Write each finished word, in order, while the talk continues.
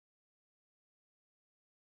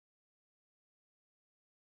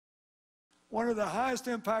One of the highest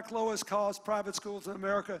impact, lowest cost private schools in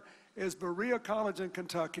America is Berea College in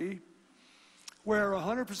Kentucky, where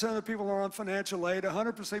 100% of the people are on financial aid,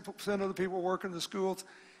 100% of the people work in the schools.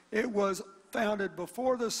 It was founded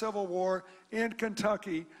before the Civil War in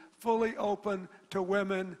Kentucky, fully open to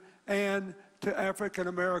women and to African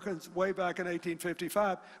Americans way back in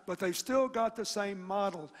 1855, but they've still got the same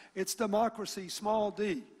model. It's democracy, small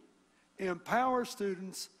d. Empower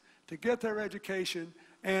students to get their education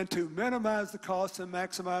and to minimize the costs and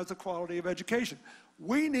maximize the quality of education.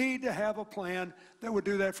 We need to have a plan that would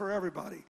do that for everybody.